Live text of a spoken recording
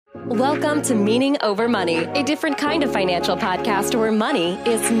Welcome to Meaning Over Money, a different kind of financial podcast where money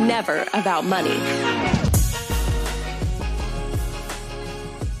is never about money.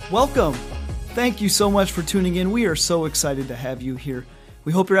 Welcome. Thank you so much for tuning in. We are so excited to have you here.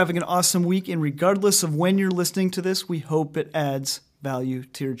 We hope you're having an awesome week, and regardless of when you're listening to this, we hope it adds value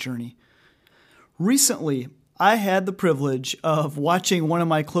to your journey. Recently, I had the privilege of watching one of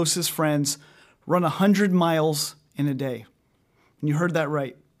my closest friends run 100 miles in a day. And you heard that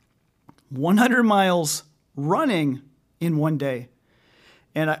right. 100 miles running in one day.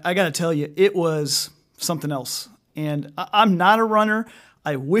 And I got to tell you, it was something else. And I'm not a runner.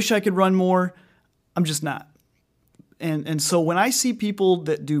 I wish I could run more. I'm just not. And so when I see people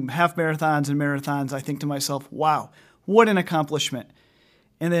that do half marathons and marathons, I think to myself, wow, what an accomplishment.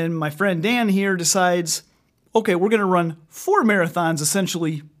 And then my friend Dan here decides, okay, we're going to run 4 marathons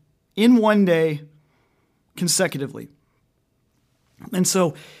essentially in one day consecutively. And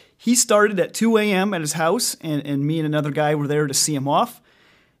so he started at 2 a.m. at his house, and me and another guy were there to see him off.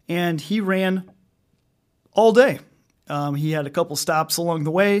 And he ran all day. He had a couple stops along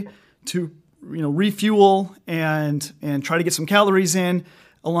the way to refuel and try to get some calories in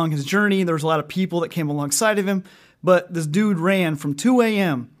along his journey. There was a lot of people that came alongside of him. But this dude ran from 2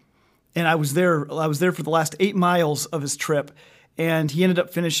 a.m. and I was there for the last 8 miles of his trip, and he ended up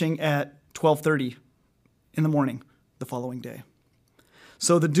finishing at 12:30 in the morning the following day.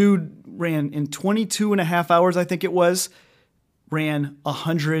 So the dude ran in 22 and a half hours, I think it was, ran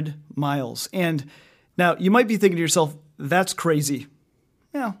 100 miles. And now you might be thinking to yourself, that's crazy.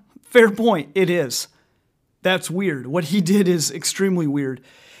 Yeah, fair point. It is. That's weird. What he did is extremely weird.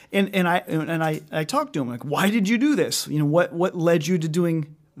 And I talked to him, like, why did you do this? What led you to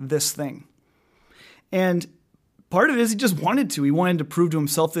doing this thing? And part of it is he just wanted to. He wanted to prove to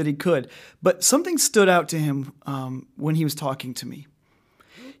himself that he could. But something stood out to him when he was talking to me.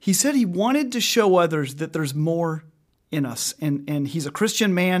 He said he wanted to show others that there's more in us. And he's a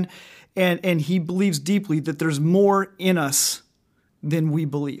Christian man, and he believes deeply that there's more in us than we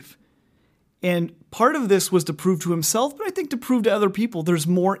believe. And part of this was to prove to himself, but I think to prove to other people there's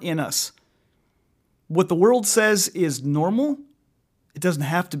more in us. What the world says is normal, it doesn't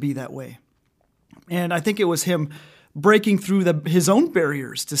have to be that way. And I think it was him breaking through his own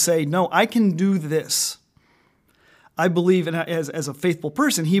barriers to say, no, I can do this. I believe, and as a faithful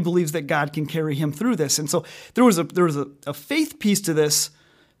person, he believes that God can carry him through this. And so there was a faith piece to this,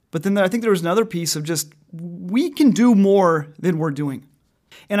 but then I think there was another piece of just, we can do more than we're doing.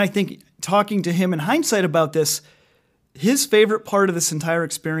 And I think talking to him in hindsight about this, his favorite part of this entire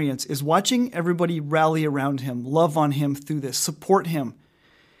experience is watching everybody rally around him, love on him through this, support him.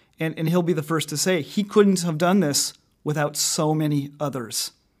 And he'll be the first to say he couldn't have done this without so many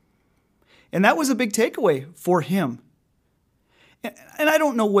others. And that was a big takeaway for him. And I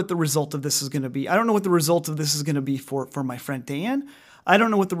don't know what the result of this is going to be. I don't know what the result of this is going to be for my friend Dan. I don't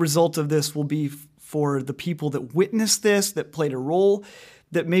know what the result of this will be for the people that witnessed this, that played a role,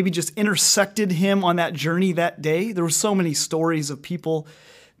 that maybe just intersected him on that journey that day. There were so many stories of people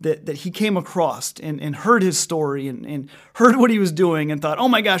that he came across and heard his story and heard what he was doing and thought, oh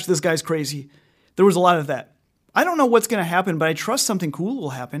my gosh, this guy's crazy. There was a lot of that. I don't know what's going to happen, but I trust something cool will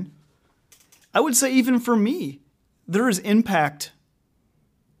happen. I would say even for me, there is impact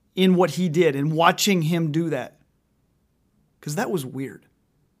in what he did and watching him do that. Because that was weird.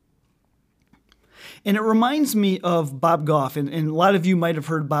 And it reminds me of Bob Goff, and a lot of you might have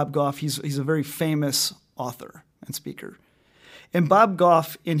heard Bob Goff. He's a very famous author and speaker. And Bob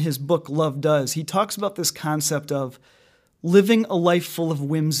Goff, in his book Love Does, he talks about this concept of living a life full of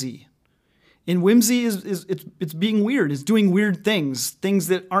whimsy. And whimsy it's being weird, it's doing weird things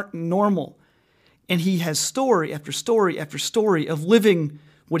that aren't normal. And he has story after story after story of living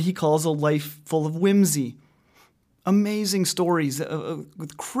what he calls a life full of whimsy. Amazing stories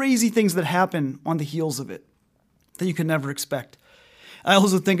with crazy things that happen on the heels of it that you could never expect. I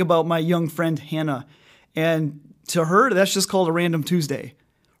also think about my young friend Hannah, and to her, that's just called a random Tuesday.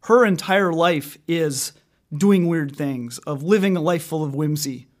 Her entire life is doing weird things, of living a life full of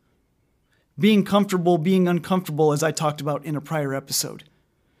whimsy, being comfortable, being uncomfortable, as I talked about in a prior episode.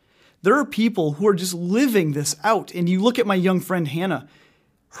 There are people who are just living this out, and you look at my young friend Hannah,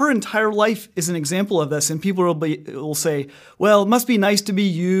 her entire life is an example of this, and people will say, well, it must be nice to be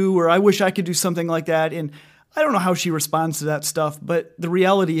you, or I wish I could do something like that. And I don't know how she responds to that stuff, but the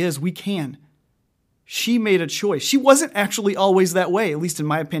reality is we can. She made a choice. She wasn't actually always that way, at least in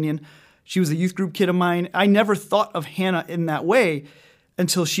my opinion. She was a youth group kid of mine. I never thought of Hannah in that way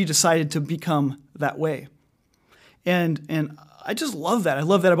until she decided to become that way. And I just love that. I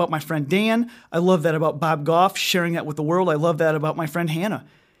love that about my friend Dan. I love that about Bob Goff, sharing that with the world. I love that about my friend Hannah.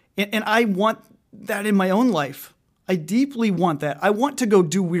 And I want that in my own life. I deeply want that. I want to go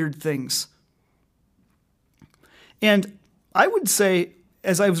do weird things. And I would say,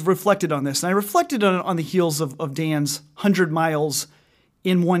 as I was reflected on this, and I reflected on the heels of Dan's 100 miles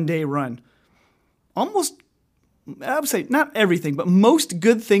in one day run, almost, I would say not everything, but most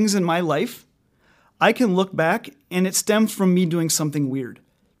good things in my life, I can look back and it stems from me doing something weird.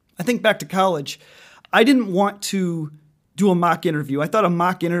 I think back to college. I didn't want to do a mock interview. I thought a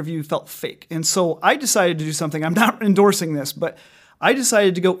mock interview felt fake. And so I decided to do something. I'm not endorsing this, but I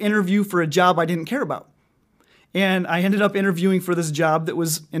decided to go interview for a job I didn't care about. And I ended up interviewing for this job that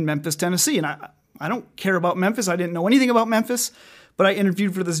was in Memphis, Tennessee. And I don't care about Memphis. I didn't know anything about Memphis, but I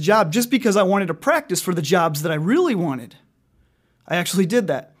interviewed for this job just because I wanted to practice for the jobs that I really wanted. I actually did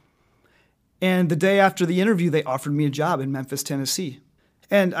that. And the day after the interview, they offered me a job in Memphis, Tennessee.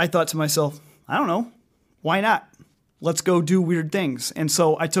 And I thought to myself, I don't know, why not? Let's go do weird things. And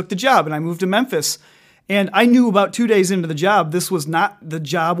so I took the job and I moved to Memphis. And I knew about 2 days into the job, this was not the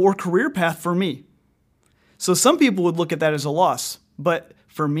job or career path for me. So some people would look at that as a loss. But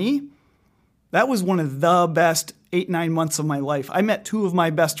for me, that was one of the best 8-9 months of my life. I met 2 of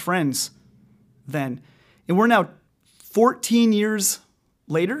my best friends then. And we're now 14 years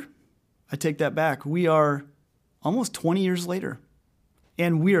later. I take that back. We are almost 20 years later.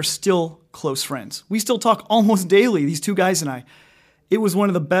 And we are still close friends. We still talk almost daily, these 2 guys and I. It was one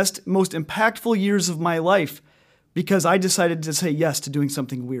of the best, most impactful years of my life because I decided to say yes to doing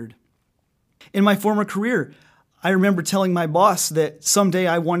something weird. In my former career, I remember telling my boss that someday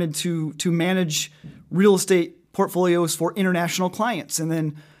I wanted to manage real estate portfolios for international clients. And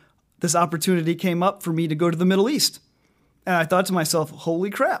then this opportunity came up for me to go to the Middle East. And I thought to myself, holy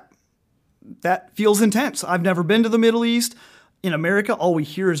crap, that feels intense. I've never been to the Middle East. In America, all we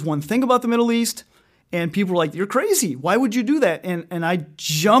hear is one thing about the Middle East. And people are like, you're crazy. Why would you do that? And I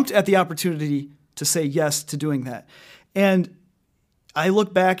jumped at the opportunity to say yes to doing that. And I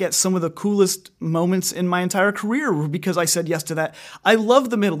look back at some of the coolest moments in my entire career because I said yes to that. I love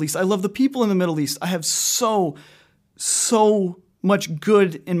the Middle East. I love the people in the Middle East. I have so much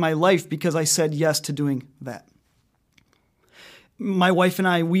good in my life because I said yes to doing that. My wife and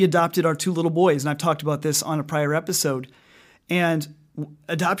I, we adopted our 2 little boys, and I've talked about this on a prior episode. And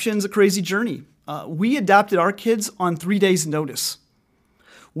adoption's a crazy journey. We adopted our kids on 3 days' notice.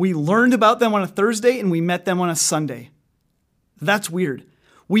 We learned about them on a Thursday, and we met them on a Sunday. That's weird.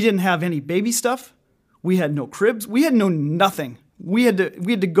 We didn't have any baby stuff. We had no cribs. We had no nothing. We had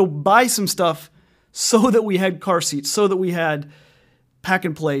to go buy some stuff so that we had car seats, so that we had pack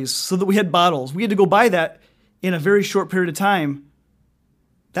and plays, so that we had bottles. We had to go buy that in a very short period of time.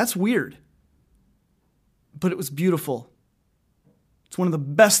 That's weird. But it was beautiful. It's one of the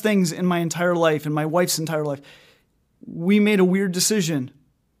best things in my entire life, in my wife's entire life. We made a weird decision,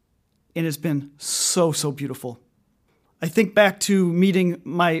 and it's been so beautiful. I think back to meeting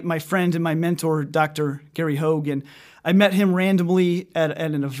my friend and my mentor, Dr. Gary Hogue, and I met him randomly at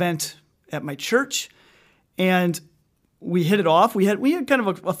an event at my church, and we hit it off. We had kind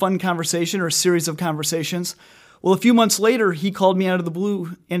of a fun conversation or a series of conversations. Well, a few months later, he called me out of the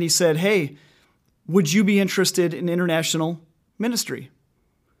blue, and he said, hey, would you be interested in international ministry?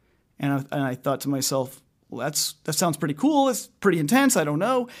 And I thought to myself, well, that sounds pretty cool. It's pretty intense. I don't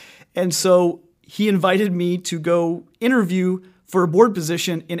know. And so he invited me to go interview for a board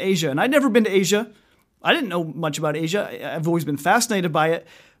position in Asia. And I'd never been to Asia. I didn't know much about Asia. I've always been fascinated by it.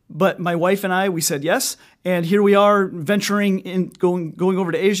 But my wife and I, we said yes. And here we are venturing in, going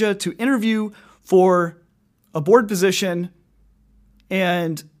over to Asia to interview for a board position.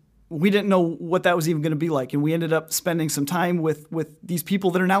 And we didn't know what that was even going to be like. And we ended up spending some time with these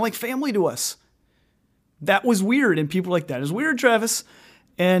people that are now like family to us. That was weird. And people were like, that is weird, Travis.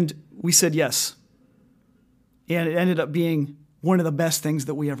 And we said yes. And it ended up being one of the best things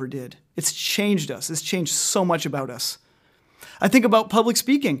that we ever did. It's changed us. It's changed so much about us. I think about public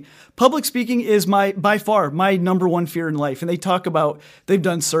speaking. Public speaking is by far my number one fear in life. And they've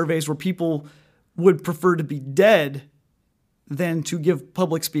done surveys where people would prefer to be dead than to give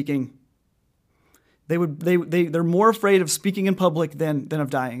public speaking. They're more afraid of speaking in public than of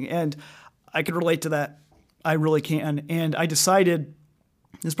dying. And I can relate to that. I really can. And I decided,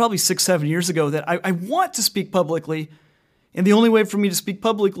 it's probably 6-7 years ago, that I want to speak publicly. And the only way for me to speak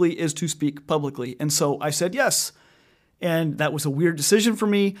publicly is to speak publicly. And so I said yes. And that was a weird decision for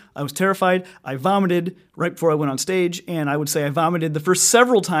me. I was terrified. I vomited right before I went on stage. And I would say I vomited the first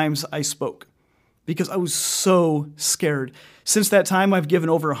several times I spoke because I was so scared. Since that time, I've given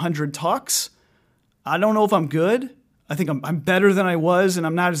over 100 talks. I don't know if I'm good. I think I'm better than I was, and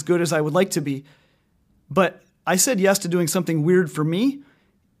I'm not as good as I would like to be. But I said yes to doing something weird for me,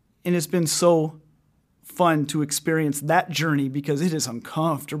 And it's been so fun to experience that journey because it is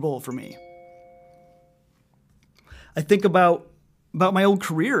uncomfortable for me. I think about my old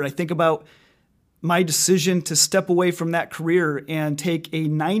career. I think about my decision to step away from that career and take a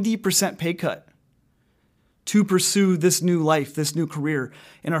 90% pay cut to pursue this new life, this new career.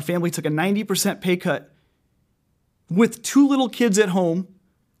 And our family took a 90% pay cut with 2 little kids at home,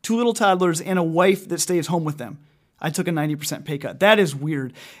 2 little toddlers, and a wife that stays home with them. I took a 90% pay cut. That is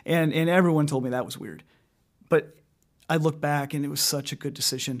weird. And everyone told me that was weird. But I look back and it was such a good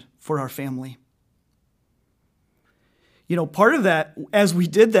decision for our family. You know, part of that, as we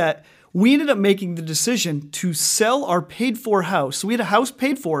did that, we ended up making the decision to sell our paid-for house. So we had a house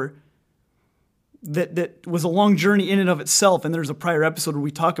paid for that was a long journey in and of itself. And there's a prior episode where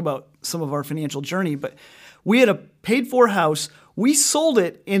we talk about some of our financial journey. But we had a paid-for house. We sold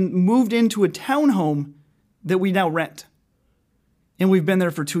it and moved into a townhome that we now rent. And we've been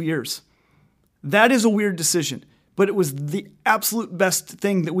there for 2 years. That is a weird decision, but it was the absolute best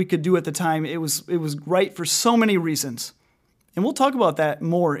thing that we could do at the time. It was right for so many reasons. And we'll talk about that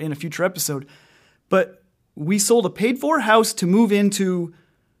more in a future episode. But we sold a paid-for house to move into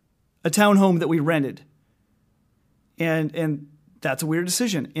a townhome that we rented. And that's a weird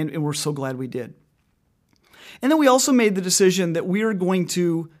decision, and we're so glad we did. And then we also made the decision that we are going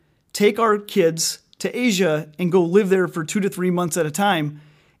to take our kids to Asia and go live there for 2 to 3 months at a time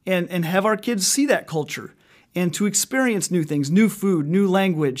and have our kids see that culture and to experience new things, new food, new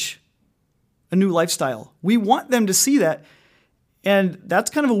language, a new lifestyle. We want them to see that. And that's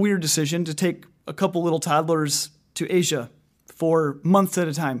kind of a weird decision to take a couple little toddlers to Asia for months at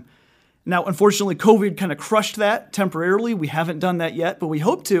a time. Now, unfortunately, COVID kind of crushed that temporarily. We haven't done that yet, but we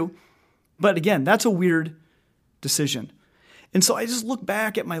hope to. But again, that's a weird decision. And so I just look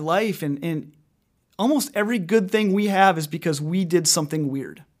back at my life and almost every good thing we have is because we did something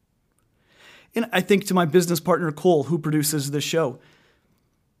weird. And I think to my business partner, Cole, who produces this show,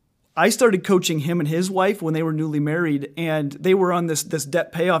 I started coaching him and his wife when they were newly married, and they were on this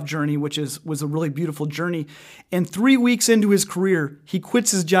debt payoff journey, which was a really beautiful journey. And 3 weeks into his career, he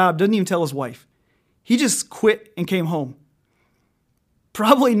quits his job, doesn't even tell his wife. He just quit and came home.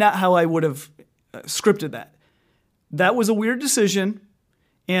 Probably not how I would have scripted that. That was a weird decision,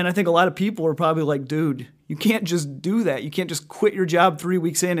 and I think a lot of people are probably like, dude, you can't just do that. You can't just quit your job 3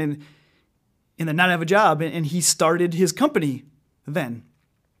 weeks in and then not have a job. And he started his company then.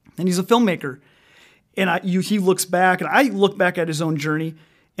 And he's a filmmaker. And he looks back, and I look back at his own journey,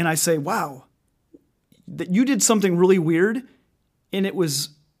 and I say, wow, that you did something really weird, and it was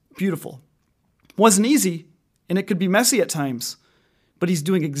beautiful. It wasn't easy, and it could be messy at times, but he's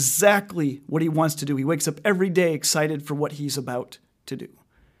doing exactly what he wants to do. He wakes up every day excited for what he's about to do.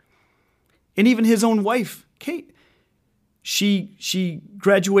 And even his own wife, Kate, she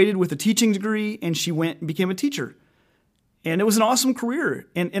graduated with a teaching degree, and she went and became a teacher. And it was an awesome career.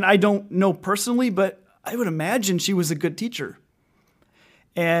 And I don't know personally, but I would imagine she was a good teacher.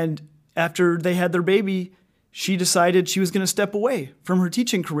 And after they had their baby, she decided she was going to step away from her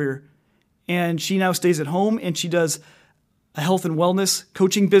teaching career. And she now stays at home, and she does a health and wellness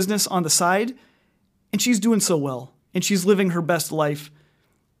coaching business on the side. And she's doing so well. And she's living her best life.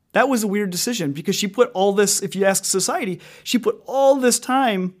 That was a weird decision because she put all this, if you ask society, she put all this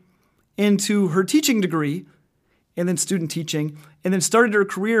time into her teaching degree and then student teaching, and then started her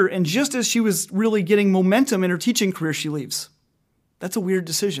career, and just as she was really getting momentum in her teaching career, she leaves. That's a weird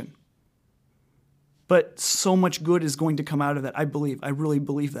decision. But so much good is going to come out of that, I believe. I really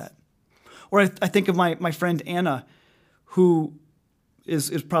believe that. Or I think of my friend Anna, who is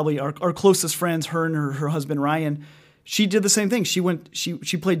probably our closest friends, her and her husband Ryan. She did the same thing.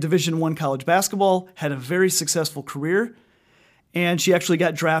 She played Division I college basketball, had a very successful career, and she actually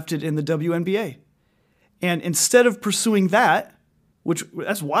got drafted in the WNBA. And instead of pursuing that,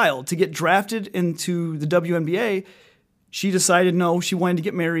 that's wild, to get drafted into the WNBA, she decided no, she wanted to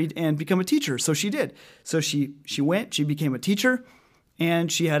get married and become a teacher. So she did. So she went, she became a teacher,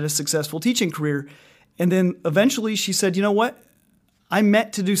 and she had a successful teaching career. And then eventually she said, you know what? I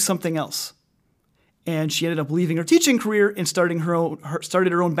meant to do something else. And she ended up leaving her teaching career and started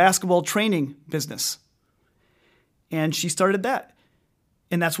her own basketball training business. And she started that.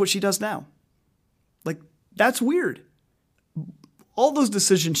 And that's what she does now. Like, that's weird. All those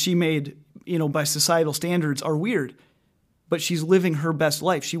decisions she made, by societal standards are weird, but she's living her best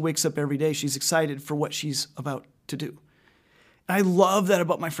life. She wakes up every day. She's excited for what she's about to do. And I love that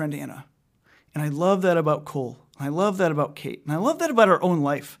about my friend Anna. And I love that about Cole. And I love that about Kate. And I love that about our own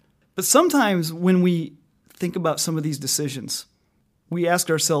life. But sometimes when we think about some of these decisions, we ask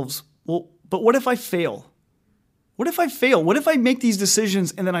ourselves, well, but what if I fail? What if I fail? What if I make these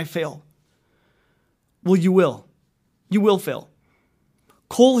decisions and then I fail? Well, you will. You will fail.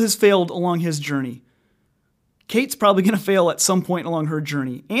 Cole has failed along his journey. Kate's probably going to fail at some point along her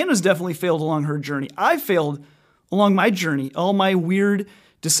journey. Anna's definitely failed along her journey. I failed along my journey. All my weird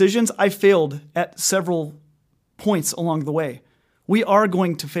decisions, I failed at several points along the way. We are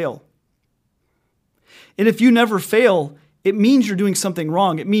going to fail. And if you never fail, it means you're doing something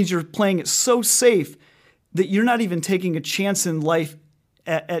wrong. It means you're playing it so safe that you're not even taking a chance in life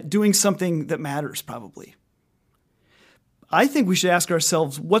at doing something that matters, probably. I think we should ask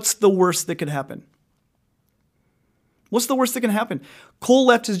ourselves, what's the worst that could happen? What's the worst that can happen? Cole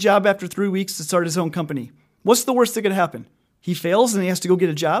left his job after 3 weeks to start his own company. What's the worst that could happen? He fails and he has to go get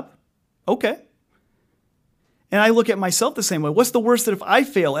a job? Okay. And I look at myself the same way. What's the worst that if I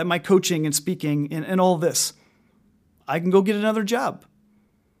fail at my coaching and speaking and all this? I can go get another job.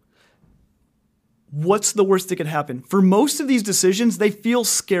 What's the worst that could happen? For most of these decisions, they feel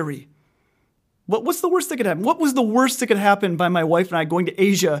scary. What's the worst that could happen? What was the worst that could happen by my wife and I going to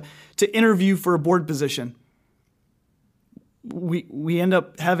Asia to interview for a board position? We end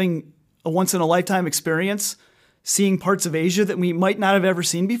up having a once-in-a-lifetime experience, seeing parts of Asia that we might not have ever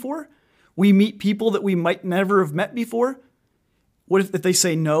seen before. We meet people that we might never have met before. What if they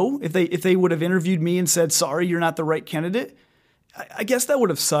say no? If they would have interviewed me and said, sorry, you're not the right candidate? I guess that would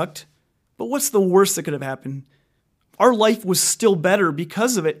have sucked. But what's the worst that could have happened? Our life was still better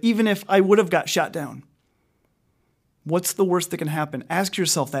because of it, even if I would have got shot down. What's the worst that can happen? Ask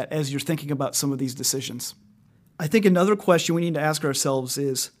yourself that as you're thinking about some of these decisions. I think another question we need to ask ourselves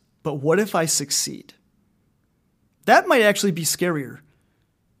is, but what if I succeed? That might actually be scarier.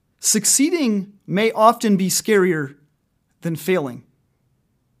 Succeeding may often be scarier than failing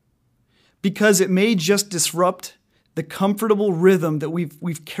because it may just disrupt the comfortable rhythm that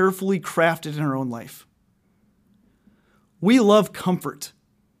we've carefully crafted in our own life. We love comfort.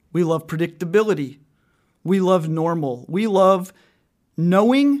 We love predictability. We love normal. We love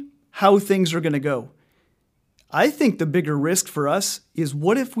knowing how things are going to go. I think the bigger risk for us is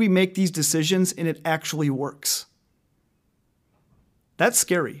what if we make these decisions and it actually works? That's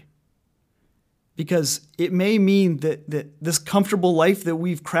scary because it may mean that this comfortable life that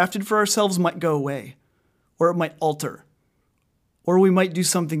we've crafted for ourselves might go away, or it might alter, or we might do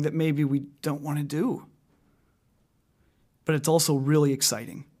something that maybe we don't want to do. But it's also really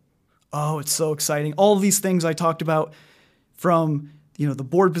exciting. Oh, it's so exciting. All of these things I talked about, from the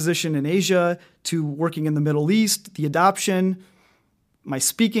board position in Asia to working in the Middle East, the adoption, my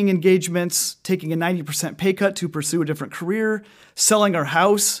speaking engagements, taking a 90% pay cut to pursue a different career, selling our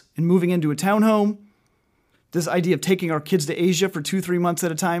house and moving into a townhome, this idea of taking our kids to Asia for 2-3 months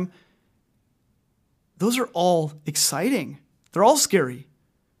at a time. Those are all exciting. They're all scary,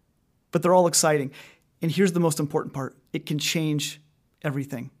 but they're all exciting. And here's the most important part. It can change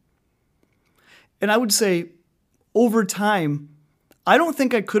everything. And I would say over time, I don't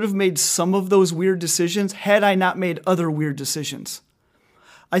think I could have made some of those weird decisions had I not made other weird decisions.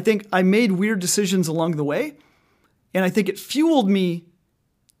 I think I made weird decisions along the way, and I think it fueled me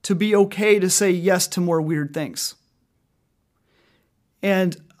to be okay to say yes to more weird things.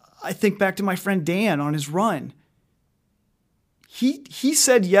 And I think back to my friend Dan on his run. He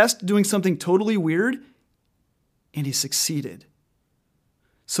said yes to doing something totally weird, and he succeeded.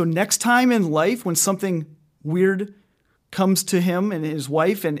 So next time in life when something weird comes to him and his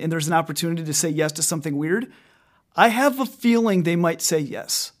wife and there's an opportunity to say yes to something weird, I have a feeling they might say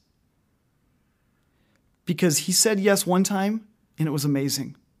yes. Because he said yes one time and it was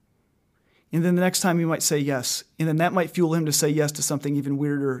amazing. And then the next time he might say yes. And then that might fuel him to say yes to something even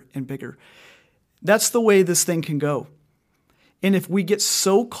weirder and bigger. That's the way this thing can go. And if we get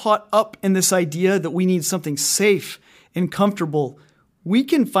so caught up in this idea that we need something safe and comfortable, we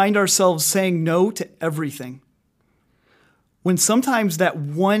can find ourselves saying no to everything. When sometimes that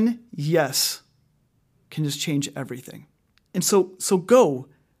one yes can just change everything. And so go,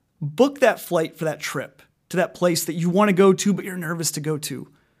 book that flight for that trip to that place that you want to go to, but you're nervous to go to.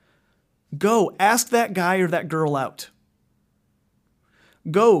 Go, ask that guy or that girl out.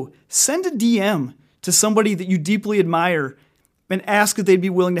 Go, send a DM to somebody that you deeply admire and ask if they'd be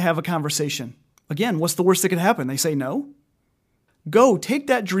willing to have a conversation. Again, what's the worst that could happen? They say no. Go, take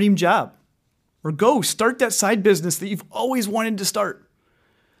that dream job. Or go, start that side business that you've always wanted to start.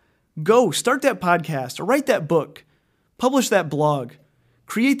 Go, start that podcast or write that book. Publish that blog.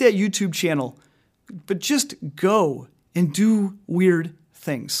 Create that YouTube channel. But just go and do weird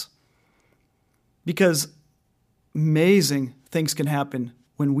things. Because amazing things can happen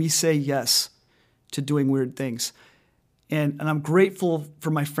when we say yes to doing weird things. And I'm grateful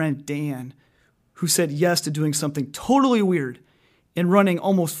for my friend Dan, who said yes to doing something totally weird and running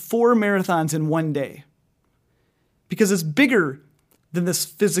almost 4 marathons in one day. Because it's bigger than this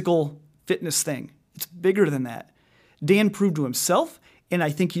physical fitness thing. It's bigger than that. Dan proved to himself, and I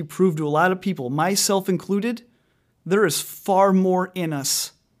think he proved to a lot of people, myself included, there is far more in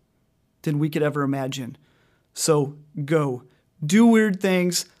us than we could ever imagine. So go. Do weird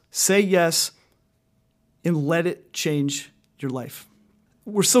things, say yes, and let it change your life.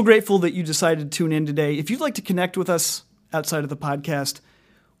 We're so grateful that you decided to tune in today. If you'd like to connect with us outside of the podcast,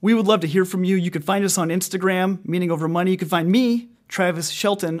 we would love to hear from you. You can find us on Instagram, Meaning Over Money. You can find me, Travis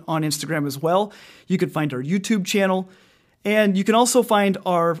Shelton, on Instagram as well. You can find our YouTube channel. And you can also find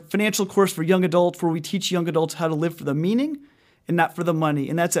our financial course for young adults where we teach young adults how to live for the meaning and not for the money.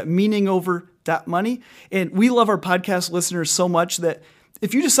 And that's at meaningover.money. And we love our podcast listeners so much that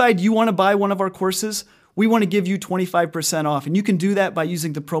if you decide you want to buy one of our courses, we want to give you 25% off. And you can do that by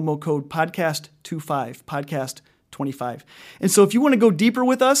using the promo code podcast25, podcast25. And so if you want to go deeper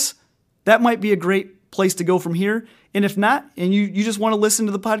with us, that might be a great place to go from here. And if not, and you just want to listen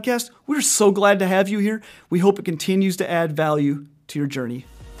to the podcast, we're so glad to have you here. We hope it continues to add value to your journey.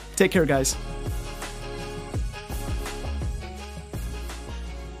 Take care, guys.